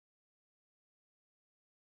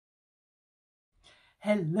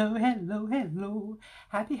Hello, hello, hello.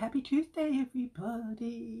 Happy, happy Tuesday,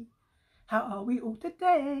 everybody. How are we all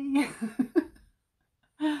today?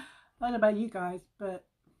 I don't know about you guys, but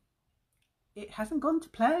it hasn't gone to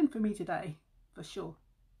plan for me today, for sure.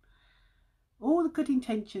 All the good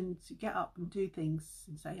intentions to get up and do things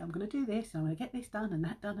and say, I'm going to do this, and I'm going to get this done, and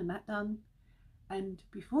that done, and that done. And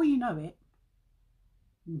before you know it,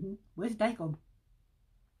 where's the day gone?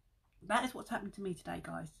 That is what's happened to me today,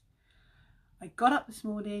 guys. I got up this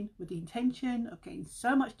morning with the intention of getting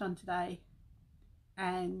so much done today,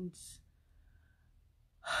 and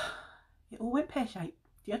it all went pear-shaped.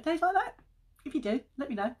 Do you have days like that? If you do, let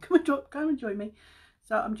me know. Come and join me.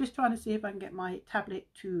 So I'm just trying to see if I can get my tablet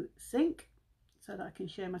to sync so that I can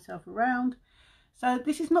share myself around. So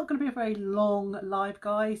this is not going to be a very long live,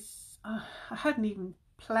 guys. I hadn't even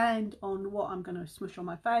planned on what I'm going to smush on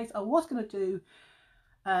my face. I was going to do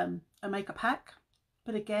a makeup hack,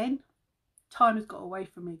 but again, time has got away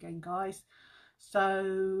from me again, guys.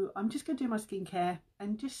 So I'm just going to do my skincare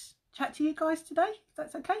and just chat to you guys today, if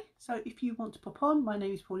that's okay. So if you want to pop on, my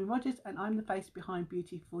name is Pauline Rogers and I'm the face behind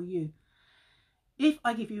Beauty for You. If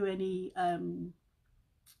I give you any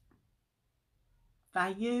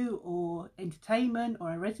value or entertainment, or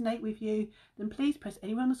I resonate with you, then please press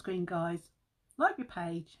anywhere on the screen, guys. Like your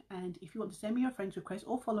page, and if you want to send me your friend's request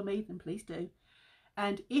or follow me, then please do.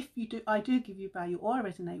 And if you do, I do give you value or I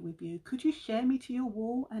resonate with you, could you share me to your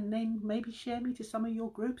wall and then maybe share me to some of your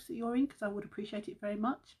groups that you're in, because I would appreciate it very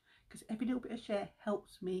much, because every little bit of share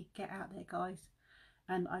helps me get out there, guys,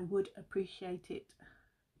 and I would appreciate it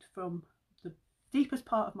from the deepest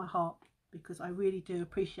part of my heart, because I really do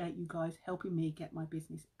appreciate you guys helping me get my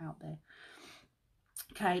business out there.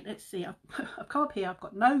 Okay, let's see. I've come up here, I've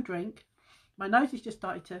got no drink, my nose has just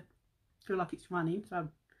started to feel like it's running, so I've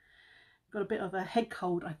got a bit of a head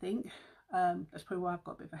cold, I think. That's probably why I've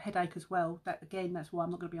got a bit of a headache as well. That's why I'm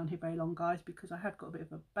not going to be on here very long, guys, because I have got a bit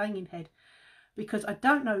of a banging head, because I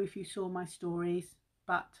don't know if you saw my stories,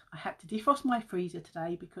 but I had to defrost my freezer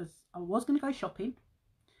today because I was going to go shopping,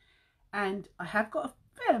 and I have got a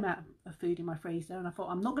fair amount of food in my freezer, and I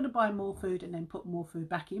thought I'm not going to buy more food and then put more food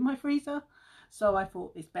back in my freezer, so I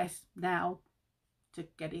thought it's best now to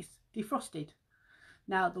get this defrosted.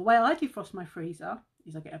 Now the way I defrost my freezer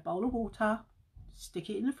is I get a bowl of water, stick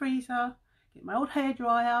it in the freezer, get my old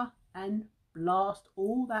hairdryer and blast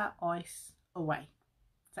all that ice away.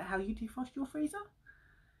 Is that how you defrost your freezer?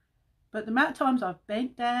 But the amount of times I've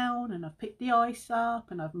bent down and I've picked the ice up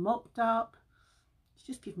and I've mopped up, it's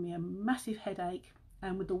just given me a massive headache.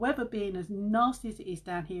 And with the weather being as nasty as it is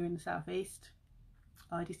down here in the southeast,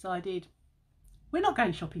 I decided we're not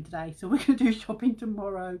going shopping today, so we're going to do shopping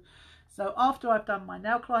tomorrow. So after I've done my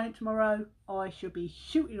nail client tomorrow, I should be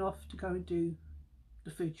shooting off to go and do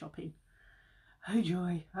the food shopping. Oh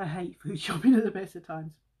joy, I hate food shopping at the best of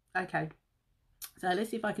times. Okay, so let's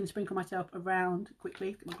see if I can sprinkle myself around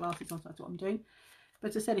quickly. Get my glasses on, so that's what I'm doing. But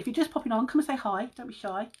as I said, if you're just popping on, come and say hi, don't be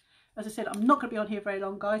shy. As I said, I'm not going to be on here very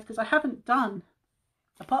long, guys, because I haven't done,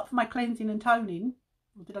 apart from my cleansing and toning,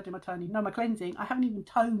 or did I do my toning? No, my cleansing. I haven't even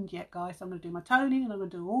toned yet, guys. So I'm going to do my toning and I'm going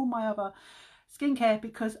to do all my other skincare,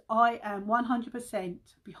 because I am 100%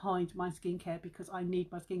 behind my skincare, because I need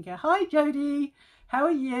my skincare. Hi Jodie, how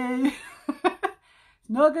are you? It's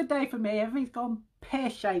not a good day for me. Everything's gone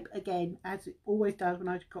pear-shaped again, as it always does when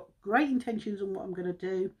I've got great intentions on what I'm going to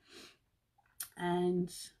do and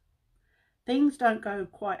things don't go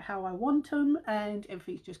quite how I want them, and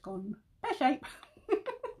everything's just gone pear-shaped.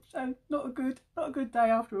 So not a good day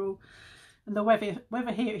after all. And the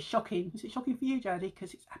weather here is shocking. Is it shocking for you, Jodie?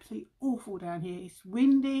 Because it's absolutely awful down here. It's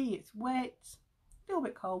windy, it's wet, a little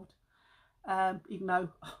bit cold. Even though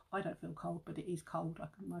I don't feel cold, but it is cold.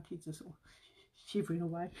 My kids are sort of shivering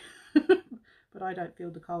away. But I don't feel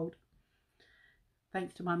the cold.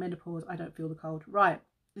 Thanks to my menopause, I don't feel the cold. Right,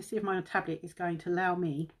 let's see if my tablet is going to allow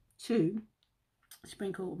me to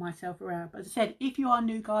sprinkle myself around. But as I said, if you are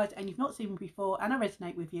new, guys, and you've not seen me before and I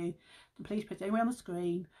resonate with you, then please press anywhere on the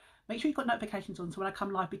screen. Make sure you've got notifications on so when I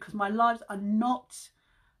come live, because my lives are not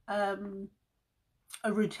a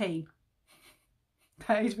routine.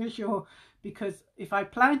 That is for sure. Because if I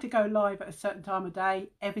plan to go live at a certain time of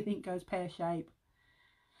day, everything goes pear-shaped.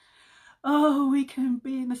 Oh, we can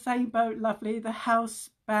be in the same boat, lovely. The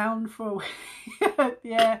house bound for a week.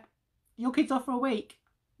 Yeah, your kid's off for a week.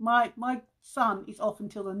 My son is off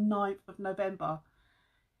until the 9th of November.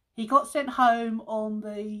 He got sent home on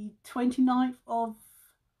the 29th of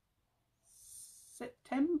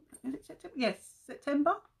September. Is it September? Yes,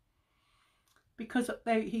 September. Because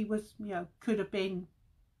he was, could have been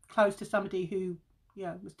close to somebody who,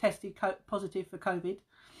 was tested positive for COVID.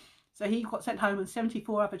 So he got sent home and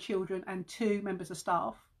 74 other children and 2 members of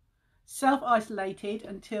staff. Self-isolated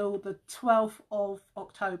until the 12th of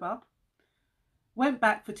October. Went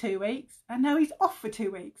back for 2 weeks and now he's off for 2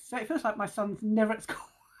 weeks. So it feels like my son's never at school.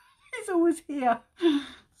 He's always here.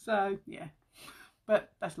 So yeah,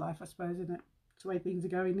 but that's life, I suppose, isn't it? It's the way things are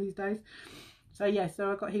going these days. So yeah,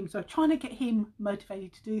 so I got him. So trying to get him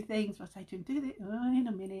motivated to do things. I say to him, do this, oh, in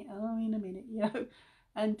a minute, you know.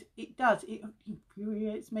 And it does, it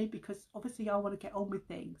infuriates me because obviously I want to get on with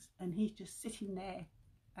things and he's just sitting there.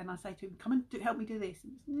 And I say to him, come and help me do this.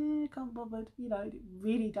 And he's, can't bothered. You know, it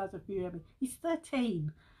really does infuriate me. He's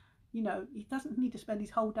 13. You know, he doesn't need to spend his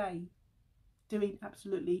whole day doing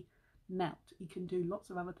absolutely nout. He can do lots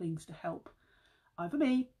of other things to help either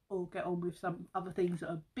me or get on with some other things that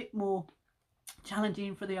are a bit more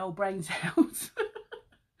challenging for the old brain cells.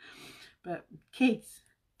 But kids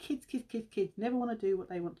never want to do what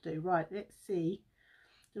they want to do. Right, let's see.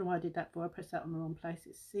 I don't know why I did that for. I pressed that on the wrong place.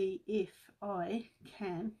 Let's see if I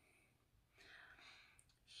can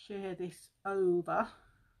share this over.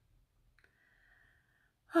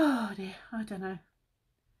 Oh dear, I don't know.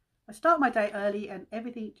 I start my day early and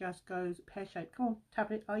everything just goes pear-shaped. Come on,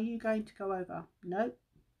 tablet, are you going to go over? No.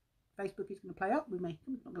 Facebook is going to play up with me.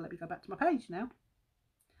 It's not going to let me go back to my page now.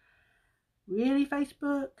 Really,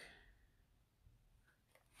 Facebook?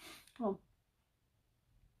 Come on.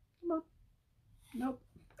 Come on. Nope.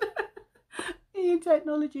 New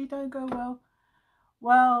technology don't go well.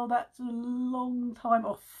 Well, that's a long time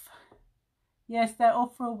off. Yes, they're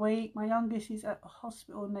off for a week. My youngest is at the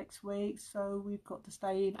hospital next week, so we've got to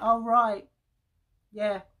stay in. Oh, right.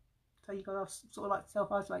 Yeah. So you've got to sort of like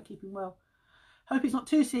self-isolate, keep him well. Hope it's not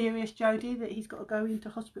too serious, Jodie, that he's got to go into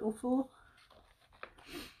hospital for.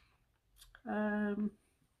 I'm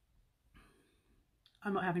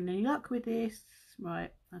not having any luck with this.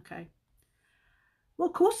 Right, okay. Well,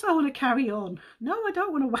 of course I want to carry on. No, I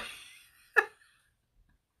don't want to wait.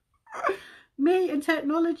 Me and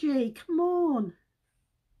technology, come on.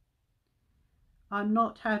 I'm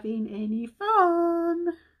not having any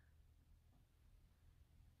fun.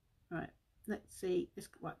 Right, let's see. Let's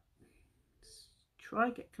try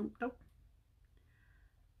get comfortable.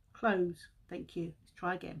 Close. Thank you. Let's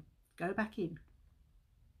try again. Go back in.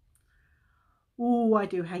 Oh, I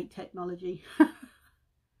do hate technology.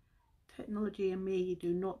 Technology and me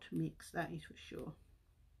do not mix, that is for sure.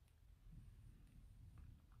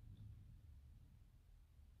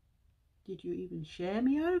 Did you even share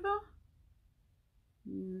me over?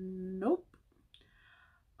 Nope.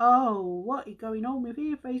 Oh, what is going on with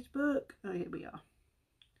here, Facebook? Oh, here we are.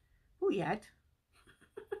 Oh, you had.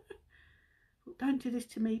 Don't do this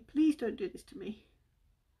to me. Please don't do this to me.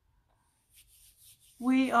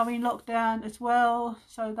 We are in lockdown as well,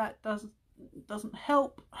 so that doesn't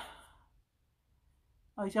help.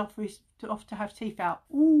 Oh, he's off to have teeth out.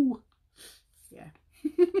 Ooh, yeah.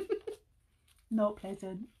 Not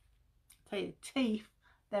pleasant. I tell you, teeth,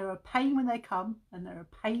 they're a pain when they come and they're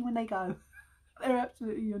a pain when they go. They're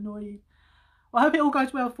absolutely annoying. Well, I hope it all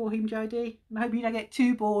goes well for him, Jodie. And I hope you don't get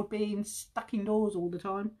too bored being stuck indoors all the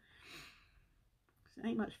time. It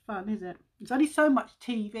ain't much fun, is it? There's only so much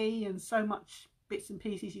TV and so much bits and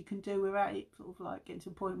pieces you can do without it sort of like getting to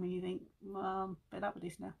a point where you think, well, I'm fed up with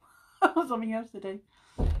this now. I've got something else to do.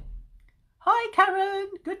 Hi Karen,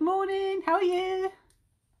 good morning, how are you?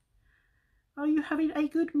 Are you having a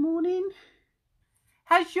good morning?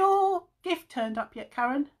 Has your gift turned up yet,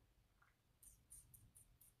 Karen?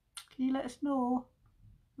 Can you let us know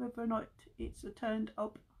whether or not it's turned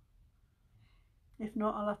up? If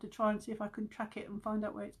not, I'll have to try and see if I can track it and find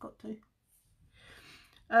out where it's got to.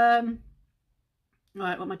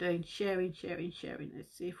 Right, what am I doing? Sharing.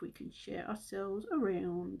 Let's see if we can share ourselves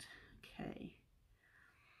around. Okay.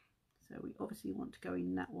 So we obviously want to go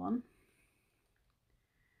in that one.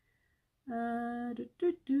 As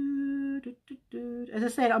I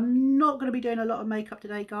said, I'm not going to be doing a lot of makeup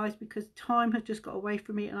today, guys, because time has just got away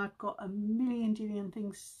from me and I've got a million jillion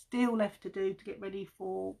things still left to do to get ready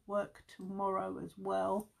for work tomorrow as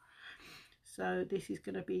well. So this is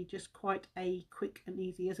going to be just quite a quick and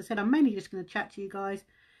easy. As I said, I'm mainly just going to chat to you guys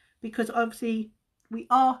because obviously we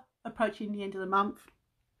are approaching the end of the month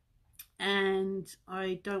and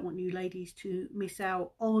I don't want you ladies to miss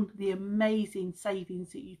out on the amazing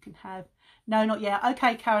savings that you can have. No, not yet.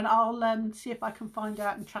 Okay, Karen, I'll see if I can find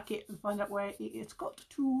out and track it and find out where it's got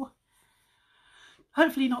to.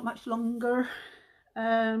 Hopefully not much longer.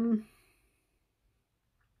 Should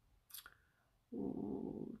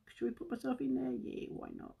we put myself in there? Yeah, why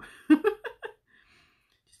not?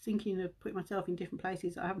 Just thinking of putting myself in different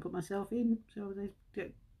places I haven't put myself in, so I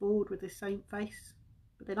get bored with the same face.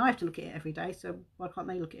 but then I have to look at it every day, so why can't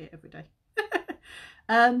they look at it every day?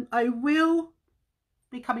 I will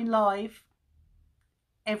be coming live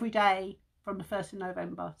every day from the 1st of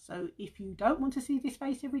November, so if you don't want to see this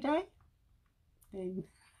face every day, then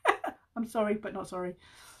I'm sorry but not sorry,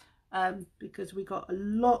 because we got a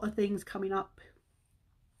lot of things coming up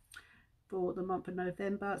for the month of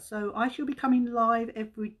November. So I shall be coming live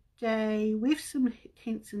every day with some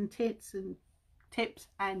hints and tips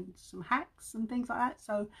and some hacks and things like that.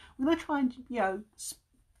 So we're going to try and, you know,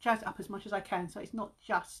 jazz it up as much as I can, so it's not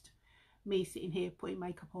just me sitting here putting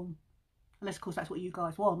makeup on, unless of course that's what you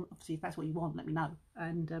guys want. Obviously if that's what you want, let me know,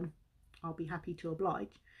 and I'll be happy to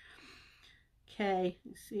oblige. Okay,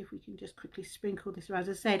 let's see if we can just quickly sprinkle this around. As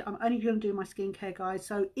I said, I'm only going to do my skincare, guys,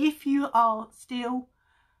 so if you are still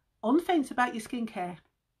on the fence about your skincare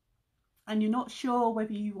and you're not sure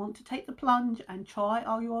whether you want to take the plunge and try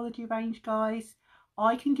our urology range, guys,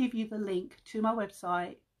 I can give you the link to my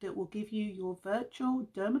website that will give you your virtual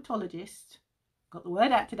dermatologist, got the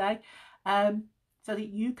word out today, so that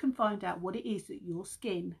you can find out what it is that your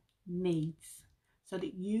skin needs, so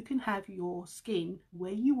that you can have your skin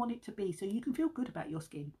where you want it to be, so you can feel good about your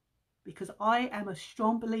skin. Because I am a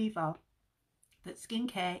strong believer that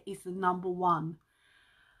skincare is the #1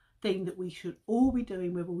 thing that we should all be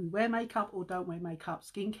doing, whether we wear makeup or don't wear makeup.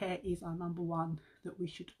 Skincare is our #1 that we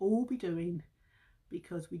should all be doing,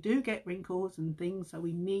 because we do get wrinkles and things, so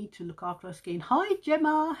we need to look after our skin. Hi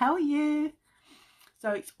Gemma, how are you?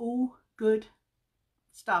 So it's all good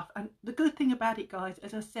stuff, and the good thing about it, guys,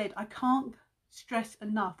 as I said, I can't stress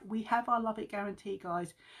enough, we have our love it guarantee,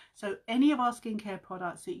 guys. So any of our skincare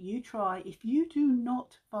products that you try, if you do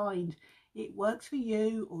not find it works for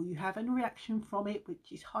you, or you have a reaction from it,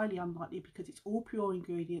 which is highly unlikely because it's all pure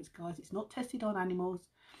ingredients, guys, it's not tested on animals.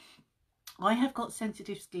 I have got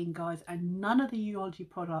sensitive skin, guys, and none of the urology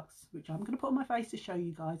products, which I'm going to put on my face to show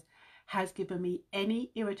you guys, has given me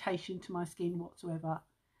any irritation to my skin whatsoever.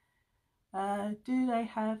 Do they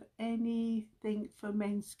have anything for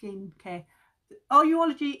men's skin care? Our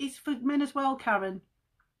urology is for men as well, Karen.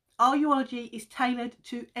 Our urology is tailored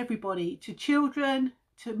to everybody, to children,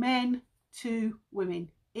 to men, to women.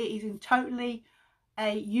 It is in totally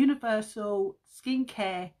a universal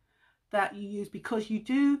skincare that you use, because you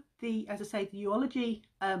do the, as I say, the urology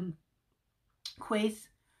quiz,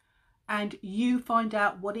 and you find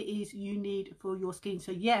out what it is you need for your skin.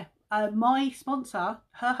 So yeah, my sponsor,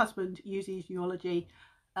 her husband uses urology.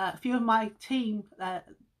 A few of my team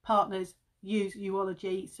partners use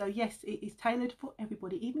urology. So yes, it is tailored for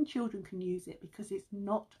everybody. Even children can use it because it's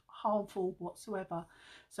not harmful whatsoever.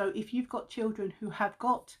 So if you've got children who have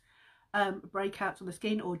got breakouts on the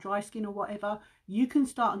skin or dry skin or whatever, you can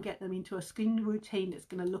start and get them into a skin routine that's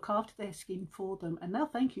going to look after their skin for them, and they'll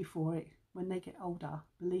thank you for it when they get older,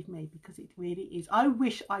 believe me, because it really is. I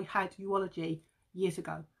wish I had urology years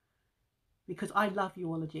ago, because I love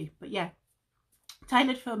urology. But yeah,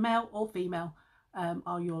 tailored for male or female,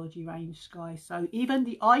 our urology range, guys. So even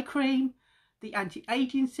the eye cream, the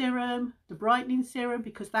anti-aging serum, the brightening serum,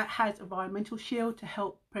 because that has environmental shield to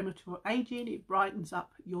help premature aging. It brightens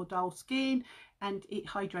up your dull skin and it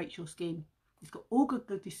hydrates your skin. It's got all good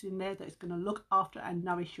goodness in there that's going to look after and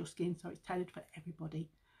nourish your skin, so it's tailored for everybody.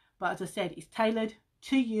 But as I said, it's tailored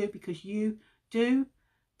to you because you do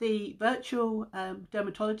the virtual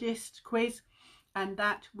dermatologist quiz, and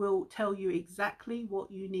that will tell you exactly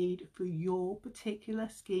what you need for your particular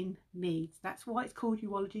skin needs. That's why it's called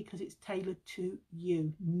urology, because it's tailored to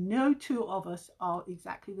you. No two of us are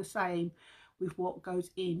exactly the same with what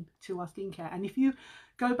goes into our skincare. And if you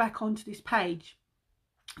go back onto this page,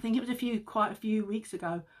 I think it was quite a few weeks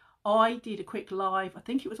ago, I did a quick live, I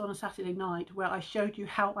think it was on a Saturday night, where I showed you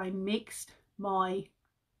how I mixed my,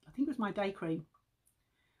 I think it was my day cream.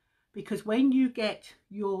 Because when you get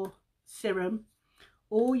your serum,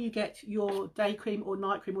 or you get your day cream or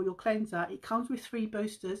night cream or your cleanser, it comes with 3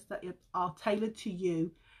 boosters that are tailored to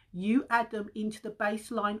you. You add them into the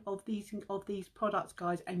baseline of these products,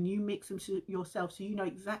 guys, and you mix them yourself, so you know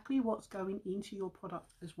exactly what's going into your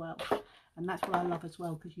product as well. And that's what I love as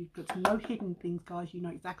well, because you've got no hidden things, guys. You know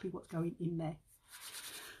exactly what's going in there.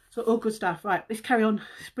 So all good stuff. Right, let's carry on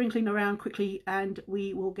sprinkling around quickly, and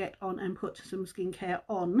we will get on and put some skincare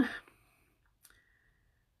on.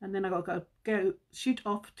 And then I gotta go shoot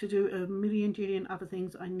off to do a million jillion other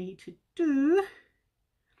things I need to do,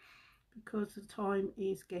 because the time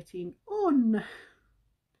is getting on.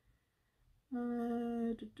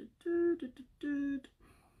 I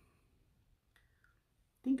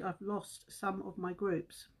think I've lost some of my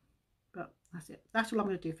groups, but that's it. That's all I'm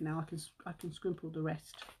going to do for now. I can scrimple the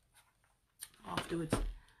rest afterwards.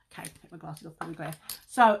 Okay, take my glasses off for the glare.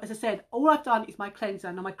 So as I said, all I've done is my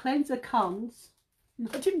cleanser. Now my cleanser comes,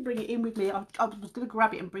 I didn't bring it in with me, I was going to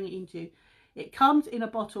grab it and bring it into you. It comes in a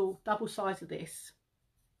bottle double size of this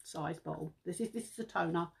size bottle. This is a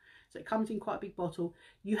toner, so it comes in quite a big bottle.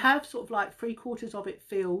 You have sort of like 3/4 of it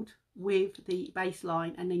filled with the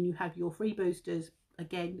baseline, and then you have your free boosters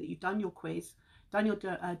again that you've done your quiz, done your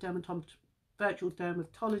virtual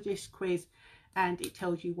dermatologist quiz, and it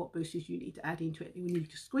tells you what boosters you need to add into it. You need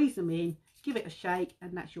to squeeze them in, give it a shake,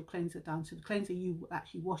 and that's your cleanser done. So the cleanser, you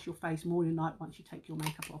actually wash your face morning and night once you take your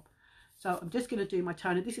makeup off. So I'm just going to do my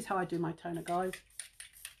toner. This is how I do my toner, guys.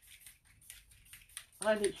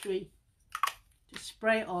 I literally just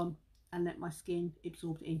spray it on and let my skin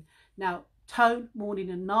absorb it in. Now tone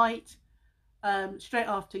morning and night, straight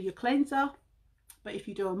after your cleanser. But if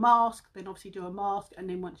you do a mask, then obviously do a mask, and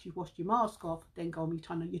then once you've washed your mask off, then go on your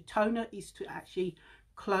toner. Your toner is to actually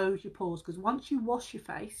close your pores, because once you wash your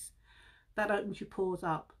face, that opens your pores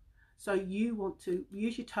up. So you want to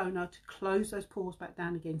use your toner to close those pores back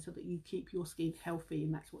down again, so that you keep your skin healthy,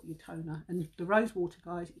 and that's what your toner. And the rose water,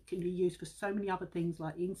 guys, it can be used for so many other things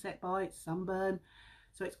like insect bites, sunburn.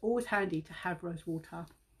 So it's always handy to have rose water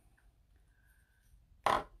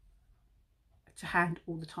to hand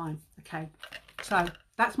all the time. Okay, so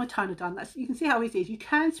that's my toner done. That's, you can see how easy it is. You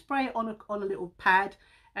can spray it on a little pad,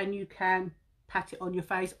 and you can pat it on your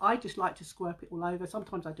face. I just like to squirt it all over.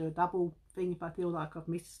 Sometimes I do a double thing if I feel like I've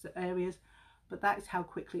missed areas, but that is how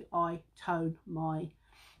quickly I tone my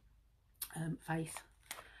face.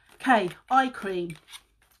 Okay, eye cream.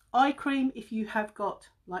 Eye cream, if you have got,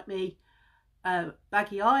 like me,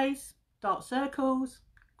 baggy eyes, dark circles,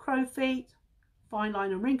 crow feet, fine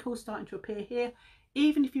line and wrinkles starting to appear here.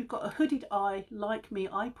 Even if you've got a hooded eye like me,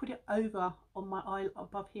 I put it over on my eye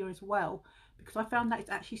above here as well, because I found that it's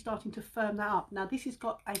actually starting to firm that up. Now this has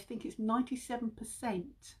got, I think it's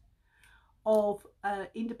 97% of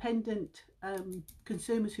independent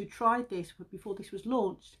consumers who tried this before this was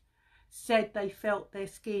launched said they felt their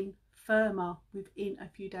skin firmer within a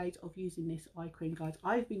few days of using this eye cream, guys.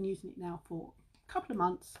 I've been using it now for a couple of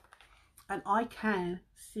months, and I can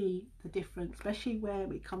see the difference, especially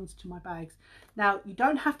where it comes to my bags. Now you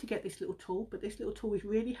don't have to get this little tool, but this little tool is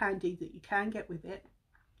really handy that you can get with it,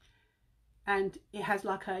 and it has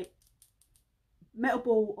like a metal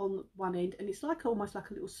ball on one end, and it's like almost like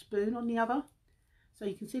a little spoon on the other. So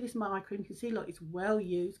you can see this in my eye cream. You can see like it's well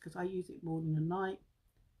used, because I use it morning and night,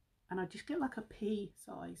 and I just get like a pea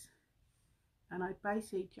size, and I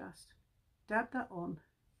basically just dab that on.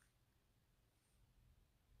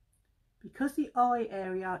 Because the eye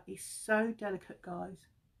area is so delicate, guys,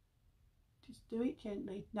 just do it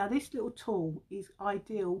gently. Now this little tool is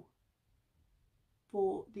ideal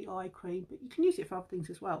for the eye cream, but you can use it for other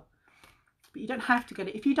things as well. But you don't have to get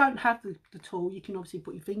it. If you don't have the tool, you can obviously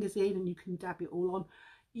put your fingers in and you can dab it all on.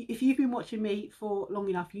 If you've been watching me for long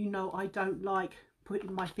enough, you know I don't like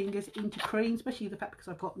putting my fingers into cream, especially the fact because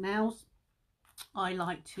I've got nails. I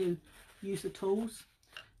like to use the tools.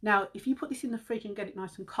 Now if you put this in the fridge and get it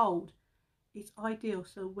nice and cold, it's ideal.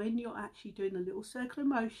 So when you're actually doing the little circular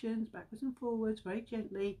motions backwards and forwards very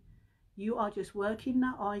gently, you are just working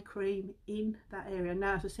that eye cream in that area.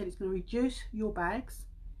 Now as I said, it's going to reduce your bags,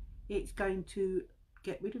 it's going to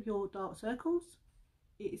get rid of your dark circles,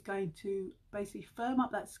 it is going to basically firm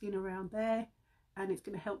up that skin around there, and it's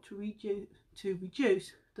going to help to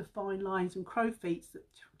reduce the fine lines and crow feet that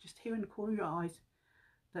just here in the corner of your eyes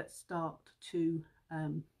that start to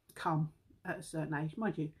come at a certain age.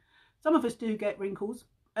 Mind you, some of us do get wrinkles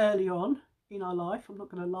earlier on in our life. I'm not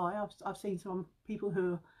going to lie. I've seen some people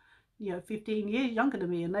who are, you know, 15 years younger than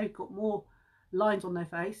me, and they've got more lines on their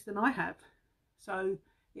face than I have. So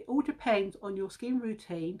it all depends on your skin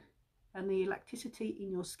routine and the elasticity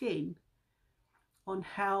in your skin on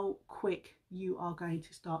how quick you are going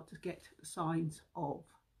to start to get the signs of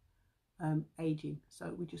aging.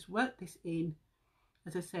 So we just work this in.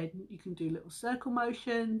 As I said, you can do little circle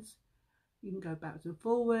motions, you can go backwards and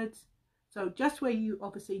forwards. So just where you,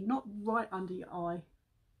 obviously not right under your eye,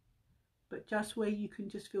 but just where you can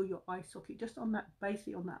just feel your eye socket, just on that,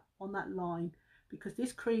 basically on that line, because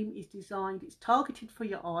this cream is designed, it's targeted for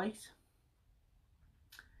your eyes.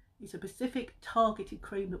 It's a specific targeted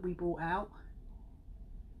cream that we brought out,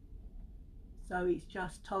 so it's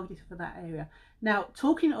just targeted for that area. Now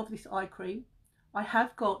talking of this eye cream, I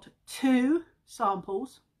have got 2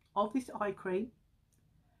 samples of this eye cream.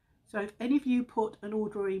 So if any of you put an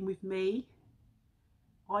order in with me,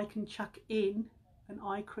 I can chuck in an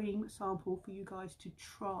eye cream sample for you guys to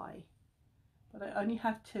try. But I only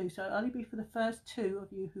have 2, so it'll only be for the first 2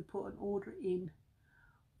 of you who put an order in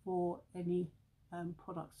for any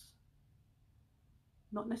products.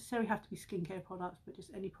 Not necessarily have to be skincare products, but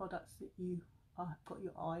just any products that you have got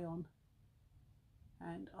your eye on,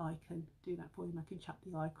 and I can do that for you, and I can chuck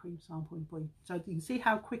the eye cream sample in for you, so you can see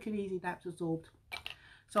how quick and easy that's absorbed.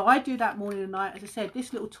 So I do that morning and night. As I said,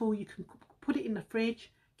 this little tool, you can put it in the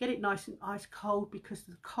fridge, get it nice and ice cold, because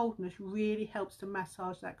the coldness really helps to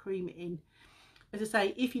massage that cream in. As I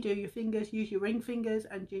say, if you do your fingers, use your ring fingers,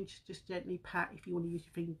 and just gently pat if you want to use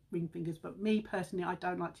your ring fingers. But me personally, I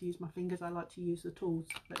don't like to use my fingers. I like to use the tools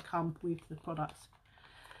that come with the products.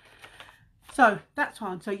 So that's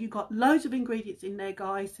fine. So you've got loads of ingredients in there,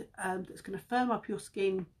 guys, that's going to firm up your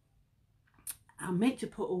skin. I'm meant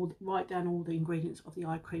to write down all the ingredients of the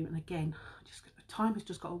eye cream, and again, time has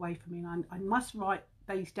just got away from me, and I must write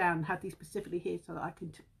these down and have these specifically here so that I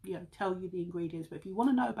can tell you the ingredients. But if you want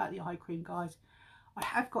to know about the eye cream, guys, I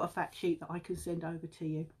have got a fact sheet that I can send over to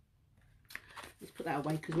you. Let's put that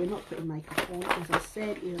away because we're not putting makeup on. As I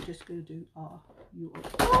said, we're just going to do our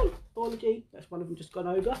urology. That's one of them just gone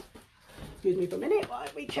over. Excuse me for a minute while I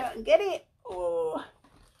reach out and get it. Oh,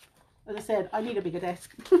 as I said, I need a bigger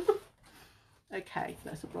desk. Okay,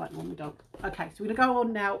 that's a bright one we don't. Okay, so we're going to go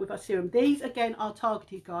on now with our serum. These again are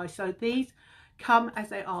targeted, guys. So these come as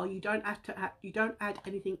they are. You don't have to add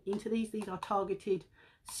anything into these. These are targeted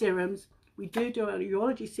serums. We do a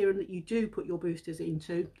urology serum that you do put your boosters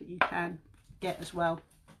into, that you can get as well.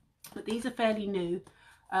 But these are fairly new.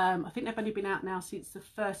 I think they've only been out now since the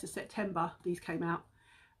 1st of September. These came out,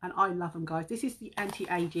 and I love them, guys. This is the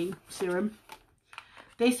anti-aging serum.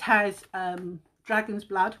 This has dragon's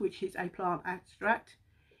blood, which is a plant extract.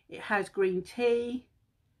 It has green tea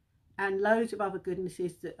and loads of other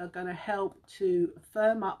goodnesses that are going to help to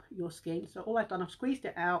firm up your skin. So all I've done, I've squeezed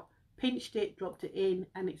it out, pinched it, dropped it in,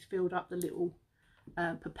 and it's filled up the little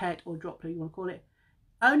pipette or droplet, you want to call it.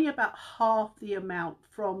 Only about half the amount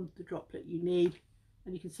from the droplet you need,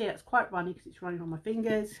 and you can see it's quite runny because it's running on my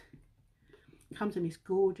fingers. It comes in this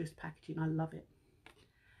gorgeous packaging. I love it,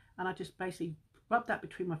 and I just basically rub that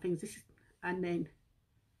between my fingers, and then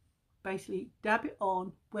basically dab it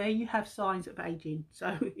on where you have signs of aging.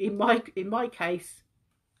 So in my case,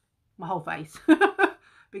 my whole face.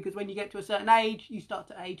 Because when you get to a certain age, you start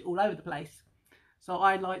to age all over the place. So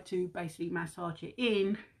I like to basically massage it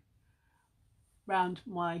in around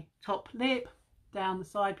my top lip, down the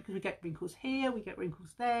side, because we get wrinkles here, we get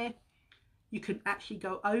wrinkles there. You can actually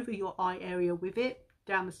go over your eye area with it,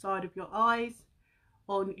 down the side of your eyes,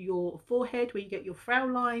 on your forehead where you get your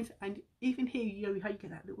frown lines, and even here, you know how you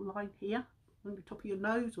get that little line here on the top of your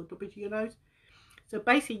nose or the bridge of your nose. So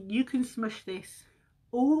basically you can smush this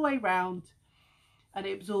all the way round, and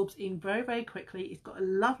it absorbs in very, very quickly. It's got a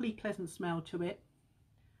lovely pleasant smell to it.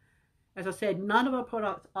 As I said, none of our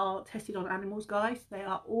products are tested on animals, guys. They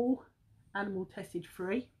are all animal tested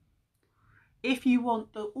free. If you want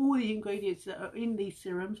all the ingredients that are in these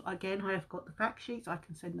serums, again, I have got the fact sheets. I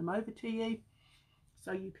can send them over to you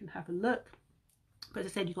so you can have a look. But as I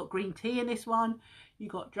said, you've got green tea in this one.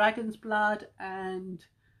 You've got dragon's blood, and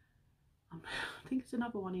I think it's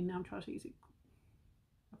another one in there. I'm trying to think,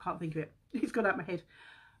 I can't think of it. It's gone out of my head.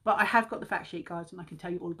 But I have got the fact sheet, guys, and I can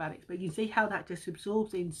tell you all about it. But you can see how that just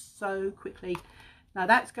absorbs in so quickly. Now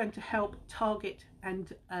that's going to help target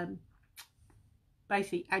and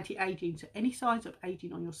basically anti-aging. So any signs of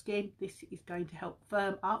aging on your skin, this is going to help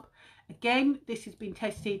firm up. Again, this has been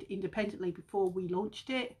tested independently before we launched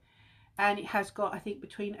it, and it has got, I think,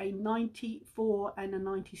 between a 94 and a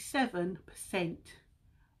 97%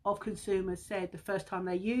 of consumers said the first time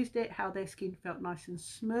they used it, how their skin felt nice and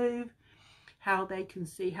smooth, how they can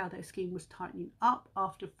see how their skin was tightening up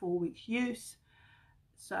after 4 weeks use.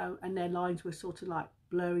 So, and their lines were sort of like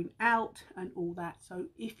blurring out and all that. So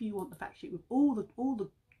if you want the fact sheet with all the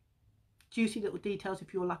juicy little details,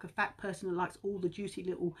 if you're like a fat person that likes all the juicy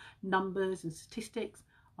little numbers and statistics,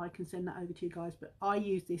 I can send that over to you guys. But I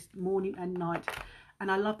use this morning and night,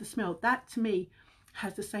 and I love the smell. That to me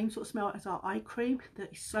has the same sort of smell as our eye cream,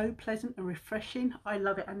 that is so pleasant and refreshing. I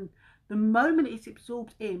love it. And the moment it's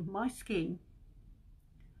absorbed in my skin,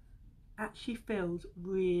 actually feels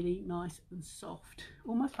really nice and soft,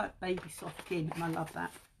 almost like baby soft skin, and I love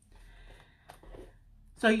that.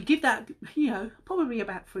 So you give that, you know, probably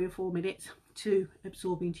about 3 or 4 minutes to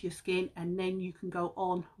absorb into your skin, and then you can go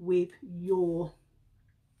on with your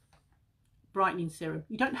brightening serum.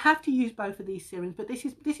 You don't have to use both of these serums, but this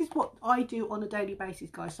is what I do on a daily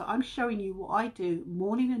basis, guys. So I'm showing you what I do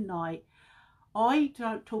morning and night. I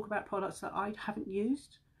don't talk about products that I haven't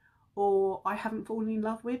used or I haven't fallen in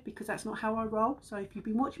love with, because that's not how I roll. So if you've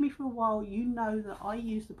been watching me for a while, you know that I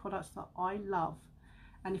use the products that I love,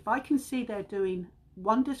 and if I can see they're doing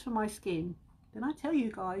wonders for my skin, then I tell you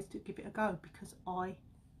guys to give it a go, because I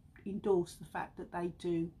endorse the fact that they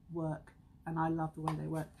do work, and I love the way they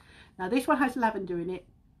work. Now this one has lavender in it,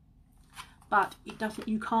 but it doesn't,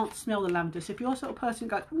 you can't smell the lavender. So if you're a sort of person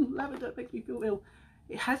who goes, lavender makes me feel ill,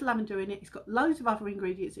 it has lavender in it. It's got loads of other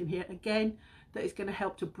ingredients in here, again, that is going to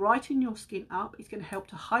help to brighten your skin up. It's going to help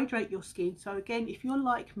to hydrate your skin. So again, if you're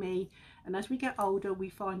like me, and as we get older, we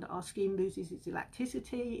find that our skin loses its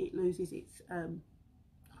elasticity, it loses its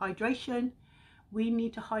hydration. We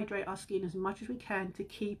need to hydrate our skin as much as we can to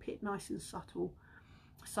keep it nice and supple,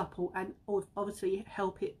 and obviously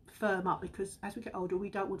help it firm up, because as we get older we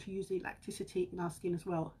don't want to use the elasticity in our skin as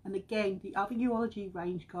well. And again, the other Urology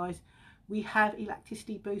range, guys, we have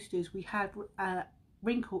elasticity boosters, we have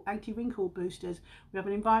anti-wrinkle boosters, we have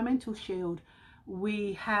an environmental shield,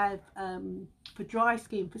 we have for dry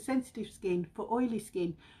skin, for sensitive skin, for oily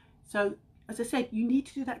skin. So as I said, you need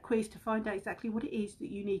to do that quiz to find out exactly what it is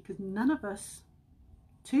that you need, because none of us,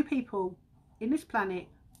 two people in this planet,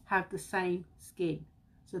 have the same skin.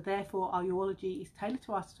 So therefore our Urology is tailored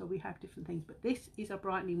to us, so we have different things. But this is a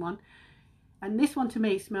brightening one, and this one to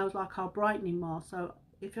me smells like our brightening mask. So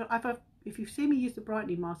if you've seen me use the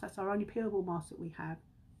brightening mask, that's our only peelable mask that we have.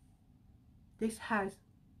 This has,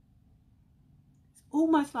 it's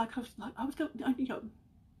almost like,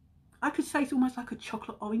 I could say it's almost like a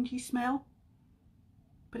chocolate orangey smell,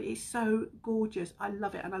 but it is so gorgeous. I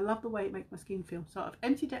love it, and I love the way it makes my skin feel. So I've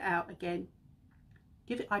emptied it out again.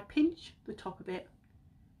 I pinch the top of it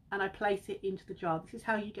and I place it into the jar. This is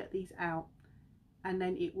how you get these out, and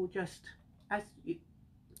then it will just, as you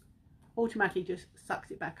automatically just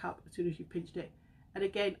sucks it back up as soon as you pinched it. And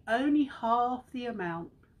again, only half the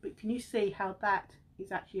amount, but can you see how that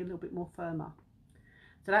is actually a little bit more firmer?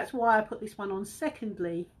 So that's why I put this one on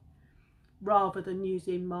secondly, rather than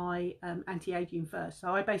using my anti-aging first.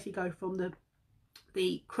 So I basically go from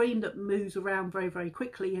the cream that moves around very, very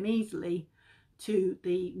quickly and easily to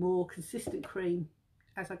the more consistent cream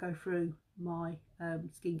as I go through my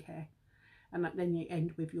skincare. And then you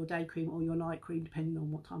end with your day cream or your night cream, depending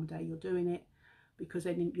on what time of day you're doing it, because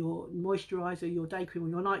then your moisturizer, your day cream or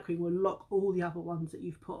your night cream will lock all the other ones that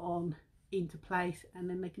you've put on into place, and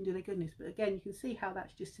then they can do their goodness. But again, you can see how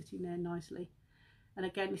that's just sitting there nicely. And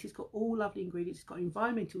again, this has got all lovely ingredients. It's got an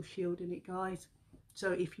environmental shield in it, guys.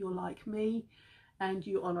 So if you're like me and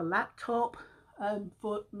you're on a laptop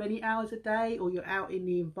for many hours a day, or you're out in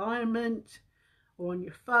the environment or on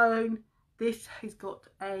your phone, this has got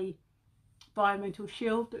a environmental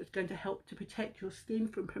shield that's going to help to protect your skin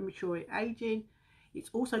from premature aging. It's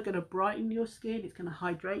also going to brighten your skin, it's going to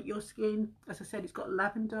hydrate your skin. As I said, it's got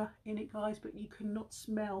lavender in it, guys, but you cannot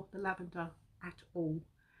smell the lavender at all.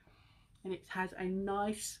 And it has a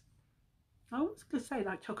nice, I was going to say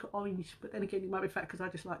like chocolate orange, but then again it might be fact because I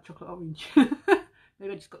just like chocolate orange.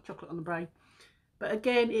 Maybe I just got chocolate on the brain. But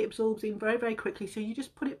again, it absorbs in very, very quickly. So you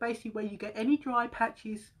just put it basically where you get any dry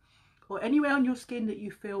patches or anywhere on your skin that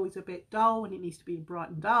you feel is a bit dull and it needs to be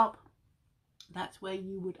brightened up. That's where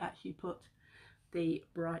you would actually put the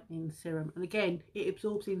brightening serum. And again, it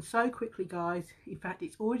absorbs in so quickly, guys. In fact,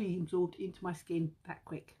 it's already absorbed into my skin that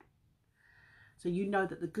quick. So you know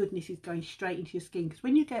that the goodness is going straight into your skin. Because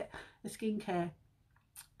when you get a skincare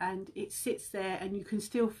and it sits there and you can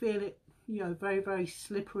still feel it, you know, very, very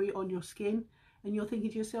slippery on your skin, and you're thinking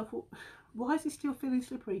to yourself, well, why is it still feeling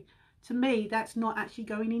slippery? To me, that's not actually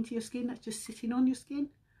going into your skin, that's just sitting on your skin.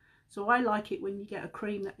 So I like it when you get a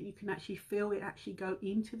cream that you can actually feel it actually go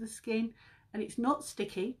into the skin, and it's not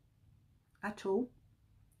sticky at all.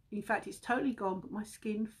 In fact, it's totally gone, but my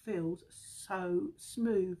skin feels so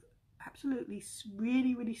smooth, absolutely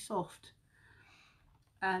really, really soft.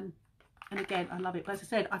 And again, I love it. But as I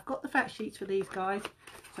said, I've got the fact sheets for these, guys.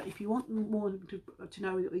 So if you want more to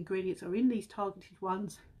know what the ingredients are in these targeted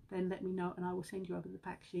ones, then let me know and I will send you over the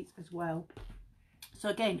fact sheets as well. So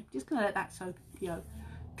again, just going to let that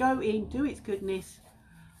go in, do its goodness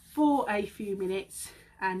for a few minutes,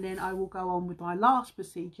 and then I will go on with my last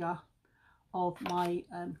procedure of my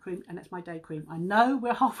cream, and that's my day cream. I know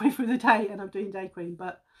we're halfway through the day and I'm doing day cream,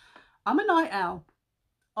 but I'm a night owl.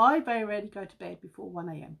 I very rarely go to bed before 1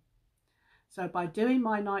 AM. So by doing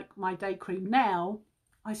my day cream now,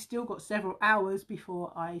 I still got several hours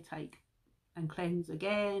before I take and cleanse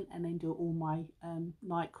again and then do all my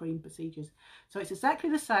night cream procedures. So it's exactly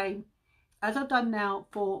the same as I've done now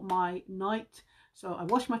for my night. So I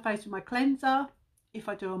wash my face with my cleanser. If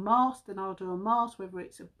I do a mask, then I'll do a mask, whether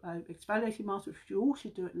it's an exfoliating mask, which you all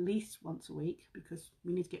should do at least once a week, because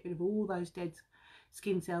we need to get rid of all those dead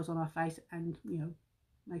skin cells on our face and, you know,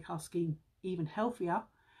 make our skin even healthier.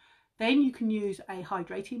 Then you can use a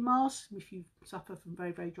hydrating mask if you suffer from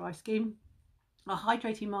very, very dry skin. A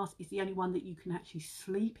hydrating mask is the only one that you can actually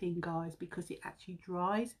sleep in, guys, because it actually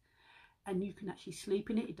dries. and you can actually sleep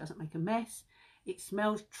in it. It doesn't make a mess. It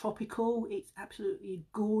smells tropical. It's absolutely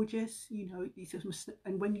gorgeous, you know.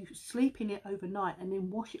 And when you sleep in it overnight and then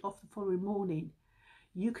wash it off the following morning,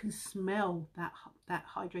 you can smell that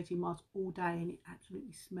hydrating mask all day, and it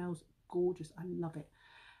absolutely smells gorgeous. I love it.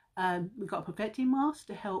 We've got a perfecting mask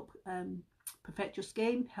to help perfect your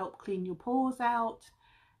skin, help clean your pores out,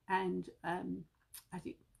 and as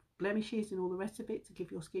it blemishes and all the rest of it, to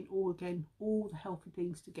give your skin all the healthy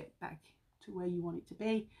things to get back to where you want it to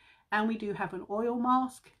be. And we do have an oil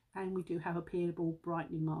mask, and we do have a peelable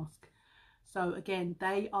brightening mask. So again,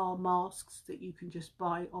 they are masks that you can just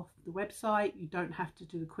buy off the website. You don't have to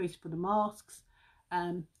do the quiz for the masks.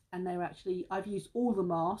 And they're actually, I've used all the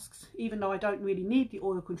masks, even though I don't really need the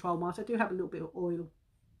oil control mask. I do have a little bit of oil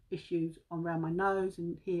issues around my nose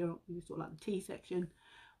and here, sort of like the T section.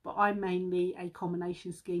 But I'm mainly a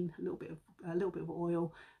combination skin, a little bit of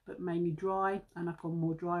oil, but mainly dry. And I've gone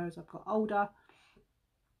more dry as I've got older.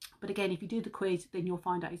 But again, if you do the quiz, then you'll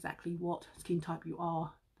find out exactly what skin type you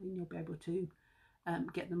are. Then you'll be able to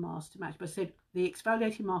get the mask to match. But I said the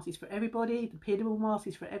exfoliating mask is for everybody. The peelable mask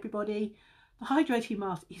is for everybody. The hydrating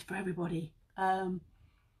mask is for everybody.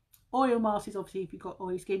 Oil mask is obviously if you've got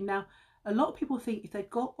oily skin. Now, a lot of people think if they've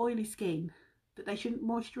got oily skin that they shouldn't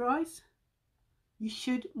moisturise. You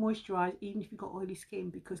should moisturise even if you've got oily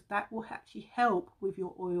skin, because that will actually help with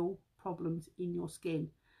your oil problems in your skin,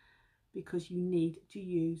 because you need to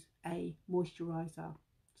use a moisturiser.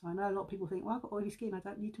 So I know a lot of people think, well, I've got oily skin, I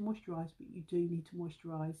don't need to moisturise, but you do need to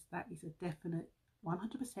moisturise. That is a definite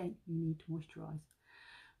 100%, you need to moisturise.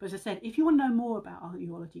 But as I said, if you want to know more about our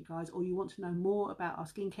urology, guys, or you want to know more about our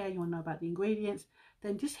skincare, you want to know about the ingredients,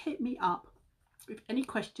 then just hit me up with any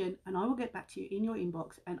question and I will get back to you in your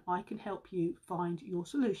inbox, and I can help you find your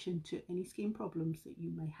solution to any skin problems that you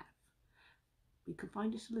may have. We can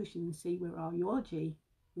find a solution and see where our urology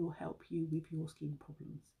will help you with your skin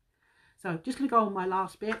problems. So just going to go on my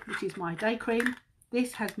last bit, which is my day cream.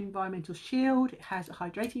 This has an environmental shield, it has a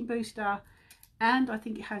hydrating booster, and I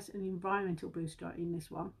think it has an environmental booster in this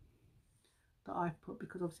one that I've put,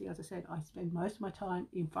 because obviously, as I said, I spend most of my time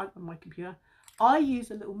in front of my computer. I use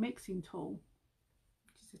a little mixing tool,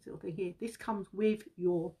 which is this little thing here. This comes with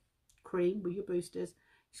your cream, with your boosters.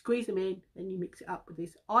 You squeeze them in, then you mix it up with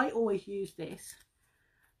this. I always use this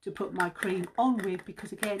to put my cream on with,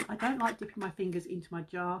 because again, I don't like dipping my fingers into my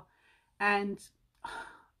jar, and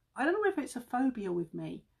I don't know whether it's a phobia with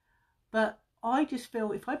me, but I just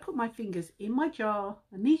feel if I put my fingers in my jar,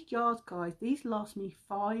 and these jars, guys, these last me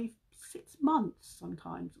 5-6 months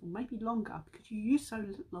sometimes, or maybe longer, because you use so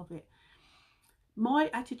little of it.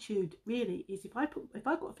 My attitude really is if I've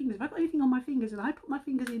got anything on my fingers and I put my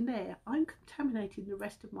fingers in there, I'm contaminating the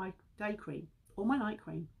rest of my day cream or my night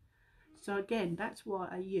cream. So again, that's why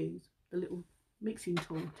I use the little mixing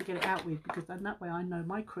tool to get it out with, because then that way I know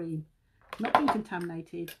my cream has not been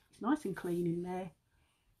contaminated, it's nice and clean in there,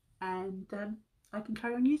 and I can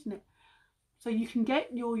carry on using it. So you can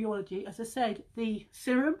get your urology, as I said, the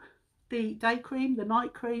serum, the day cream, the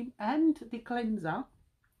night cream, and the cleanser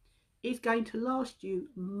is going to last you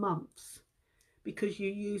months, because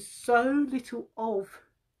you use so little of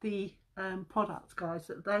the products, guys,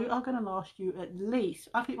 that they are going to last you at least,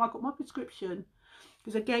 I think I've got my prescription,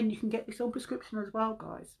 because again, you can get this on prescription as well,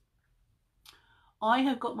 guys. I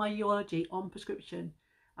have got my urology on prescription,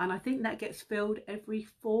 and I think that gets filled every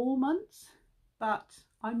 4 months, but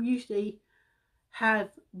I'm usually have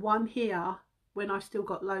one here when I've still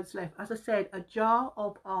got loads left. As I said, a jar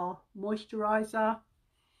of our moisturiser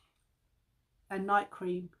and night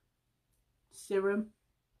cream serum.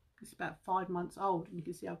 It's about 5 months old, and you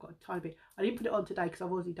can see I've got a tiny bit. I didn't put it on today because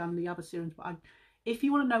I've already done the other serums, but if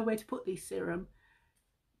you want to know where to put these serum,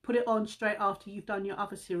 put it on straight after you've done your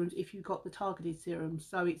other serums if you've got the targeted serums.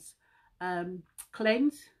 So it's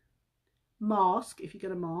cleanse, mask if you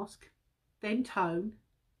get a mask, then tone,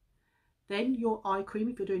 then your eye cream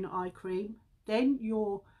if you're doing an eye cream, then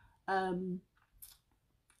your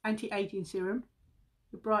anti-aging serum,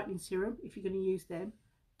 your brightening serum if you're going to use them,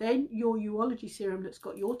 then your urology serum that's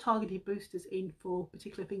got your targeted boosters in for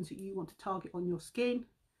particular things that you want to target on your skin,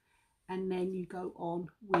 and then you go on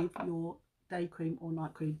with your day cream or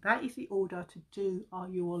night cream. That is the order to do our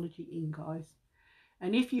urology in, guys.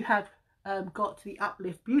 And if you have got the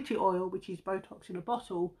Uplift Beauty Oil, which is Botox in a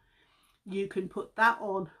bottle, you can put that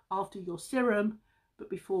on after your serum but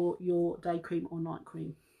before your day cream or night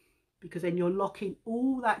cream, because then you're locking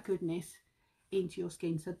all that goodness into your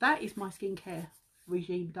skin. So that is my skincare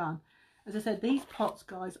regime done. As I said, these pots,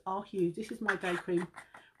 guys, are huge. This is my day cream,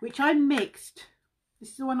 which I mixed. This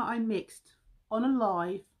is the one that I mixed on a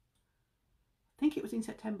live, I think it was in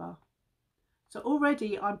September. So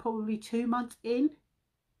already I'm probably 2 months in,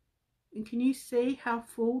 and can you see how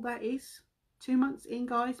full that is? 2 months in,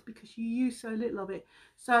 guys, because you use so little of it.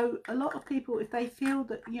 So a lot of people, if they feel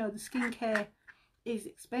that, you know, the skincare is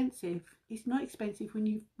expensive, it's not expensive when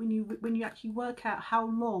you actually work out how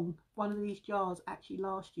long one of these jars actually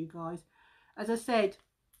lasts you, guys. As I said,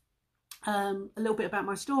 a little bit about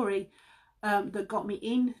my story that got me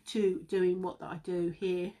into doing what I do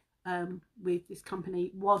here with this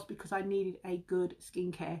company was because I needed a good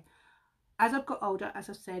skincare. As I've got older, as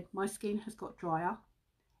I've said, my skin has got drier.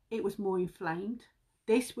 It was more inflamed.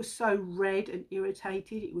 This was so red and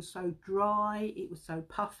irritated. It was so dry. It was so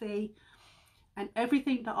puffy. And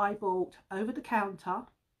everything that I bought over the counter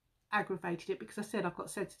aggravated it, because I said I've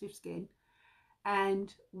got sensitive skin.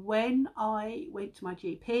 And when I went to my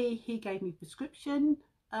GP, he gave me a prescription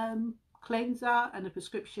cleanser and a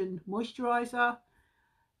prescription moisturizer.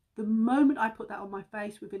 The moment I put that on my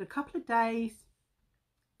face, within a couple of days,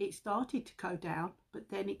 it started to go down, but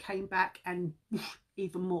then it came back and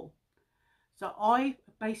even more. So I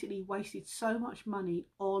basically wasted so much money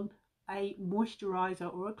on a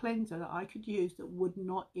moisturizer or a cleanser that I could use that would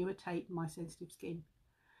not irritate my sensitive skin.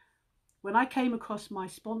 When I came across my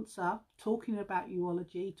sponsor talking about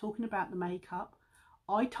urology, talking about the makeup,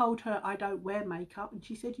 I told her I don't wear makeup, and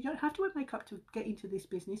she said, you don't have to wear makeup to get into this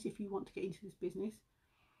business if you want to get into this business,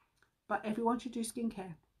 but everyone should do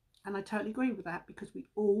skincare. And I totally agree with that, because we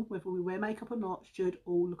all, whether we wear makeup or not, should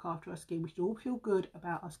all look after our skin. We should all feel good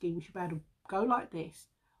about our skin. We should be able to go like this,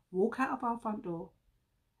 walk out of our front door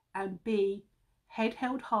and be head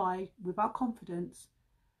held high with our confidence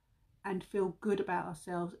and feel good about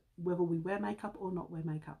ourselves, whether we wear makeup or not wear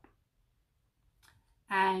makeup.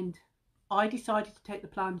 And I decided to take the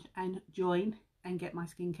plunge and join and get my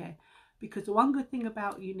skincare, because the one good thing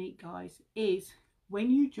about Unique, guys, is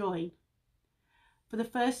when you join, for the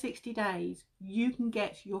first 60 days, you can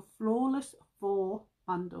get your Flawless 4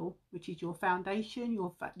 bundle, which is your foundation,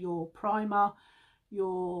 your primer,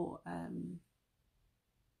 your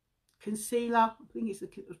concealer. I think it's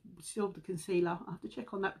still the concealer. I have to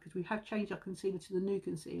check on that, because we have changed our concealer to the new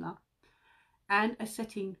concealer, and a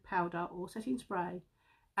setting powder or setting spray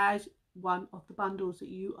as one of the bundles that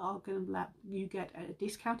you are going to get at a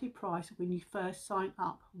discounted price when you first sign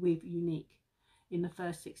up with Unique in the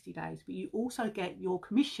first 60 days. But you also get your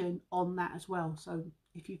commission on that as well. So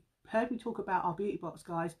if you've heard me talk about our beauty box,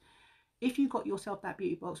 guys, if you got yourself that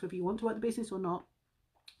beauty box, whether you want to work the business or not,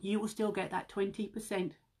 you will still get that 20%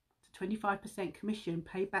 to 25% commission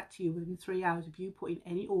paid back to you within 3 hours if you put in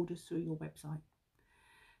any orders through your website.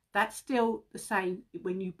 That's still the same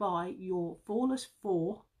when you buy your Flawless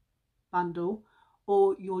 4 bundle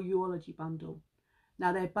or your urology bundle.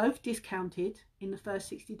 Now, they're both discounted in the first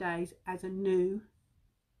 60 days as a new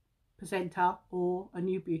presenter or a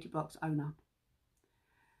new beauty box owner.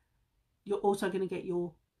 You're also going to get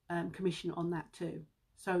your commission on that too.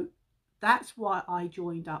 So that's why I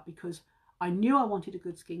joined up, because I knew I wanted a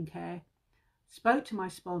good skincare, spoke to my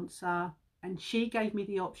sponsor, and she gave me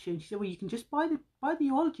the option. She said, well, you can just buy the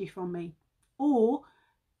urology from me, or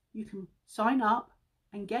you can sign up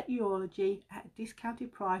and get urology at a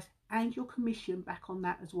discounted price and your commission back on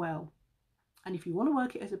that as well. And if you want to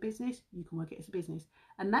work it as a business, you can work it as a business.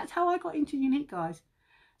 And that's how I got into Unique, guys.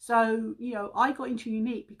 So, you know, I got into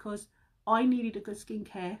Unique because I needed a good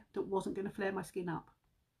skincare that wasn't going to flare my skin up.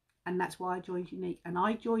 And that's why I joined Unique. And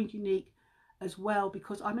I joined Unique as well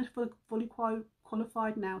because I'm a fully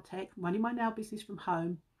qualified nail tech, running my nail business from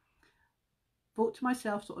home. Thought to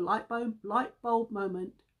myself, sort of light bulb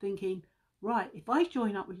moment, thinking, right, if I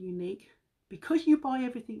join up with Unique, because you buy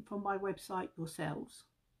everything from my website yourselves,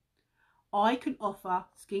 I can offer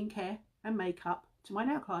skincare and makeup to my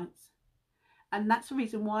nail clients. And that's the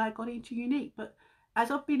reason why I got into Unique. But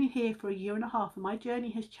as I've been in here for 1.5 years and my journey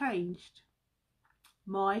has changed,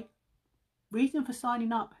 my reason for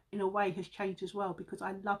signing up in a way has changed as well, because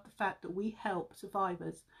I love the fact that we help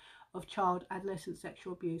survivors of child adolescent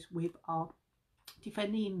sexual abuse with our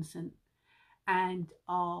Defend the Innocent and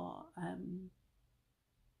our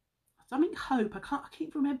something hope.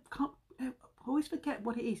 I always forget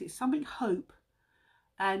what it is. It's something hope.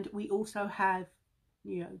 And we also have,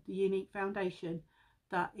 you know, the Unique Foundation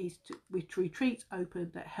that is with retreats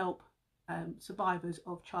open that help survivors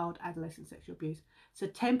of child adolescent sexual abuse. So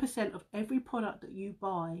 10% of every product that you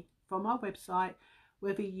buy from our website,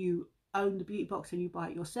 whether you own the beauty box and you buy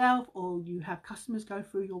it yourself or you have customers go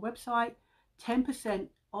through your website, 10%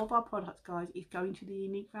 of our products, guys, is going to the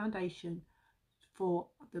Unique Foundation for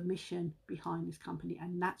the mission behind this company.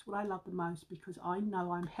 And that's what I love the most, because I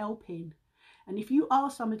know I'm helping. And if you are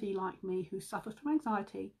somebody like me who suffers from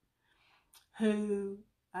anxiety, who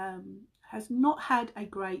has not had a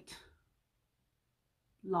great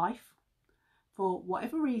life for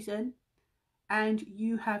whatever reason, and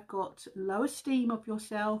you have got low esteem of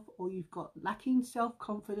yourself, or you've got lacking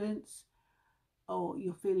self-confidence, or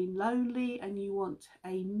you're feeling lonely and you want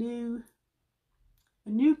a new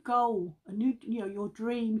goal, a new, you know, your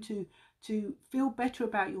dream to feel better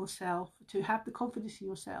about yourself, to have the confidence in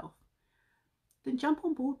yourself, then jump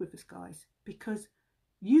on board with us, guys, because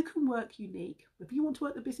you can work unique. If you want to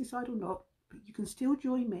work the business side or not, but you can still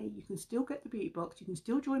join me, you can still get the beauty box, you can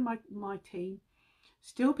still join my team,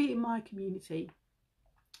 still be in my community,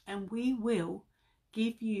 and we will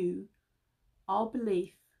give you our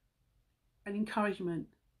belief and encouragement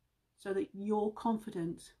so that your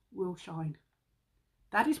confidence will shine.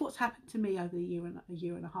 That is what's happened to me over a year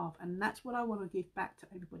and a half, and that's what I want to give back to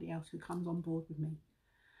everybody else who comes on board with me.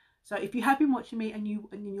 So if you have been watching me and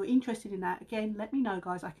you're interested in that, again, let me know,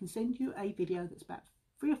 guys. I can send you a video that's about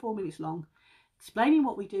 3 or 4 minutes long, explaining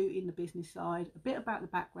what we do in the business side, a bit about the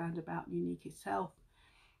background about Unique itself,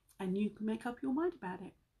 and you can make up your mind about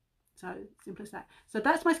it. So simple as that. So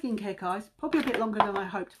that's my skincare, guys. Probably a bit longer than I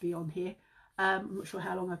hope to be on here. I'm not sure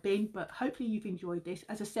how long I've been, but hopefully you've enjoyed this.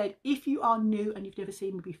 As I said, if you are new and you've never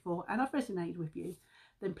seen me before and I've resonated with you,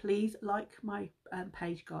 then please like my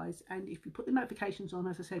page, guys. And if you put the notifications on,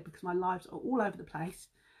 as I said, because my lives are all over the place,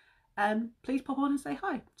 please pop on and say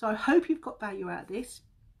hi. So I hope you've got value out of this.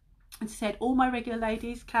 As I said, all my regular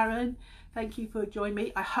ladies, Karen, thank you for joining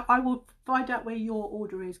me. I will find out where your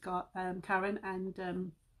order is, Karen,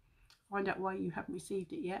 and find out why you haven't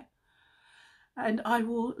received it yet, and I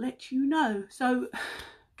will let you know. So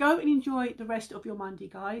go and enjoy the rest of your Monday,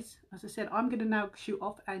 guys. As I said, I'm going to now shoot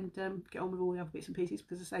off and get on with all the other bits and pieces,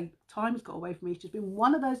 because as I say, time's got away from me. It's just been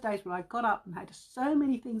one of those days where I got up and had so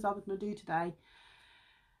many things I was going to do today,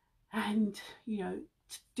 and you know,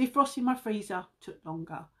 defrosting my freezer took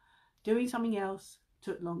longer, doing something else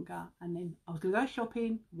took longer, and then I was going to go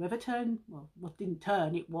shopping. Weather turned, well, what didn't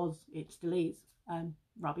turn, it still is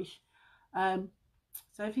rubbish.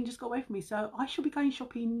 So everything just got away from me. So I shall be going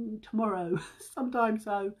shopping tomorrow sometime,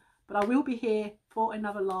 so, but I will be here for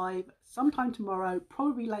another live sometime tomorrow,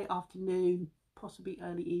 probably late afternoon, possibly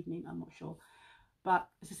early evening, I'm not sure. But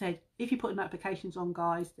as I said, if you put the notifications on,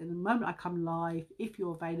 guys, then the moment I come live, if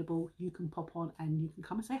you're available, you can pop on and you can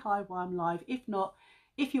come and say hi while I'm live. If not,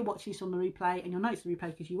 if you're watching this on the replay, and you'll notice the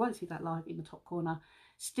replay because you won't see that live in the top corner,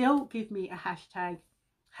 still give me a hashtag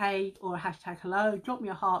hey or a hashtag hello, drop me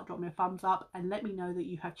a heart, drop me a thumbs up, and let me know that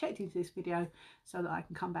you have checked into this video so that I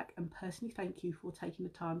can come back and personally thank you for taking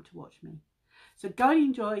the time to watch me. So go and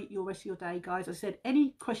enjoy your rest of your day, guys. As I said,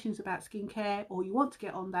 any questions about skincare, or you want to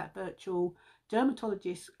get on that virtual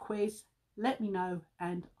dermatologist quiz, let me know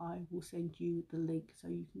and I will send you the link so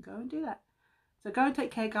you can go and do that. So go and take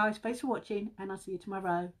care, guys. Thanks for watching, and I'll see you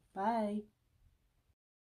tomorrow. Bye.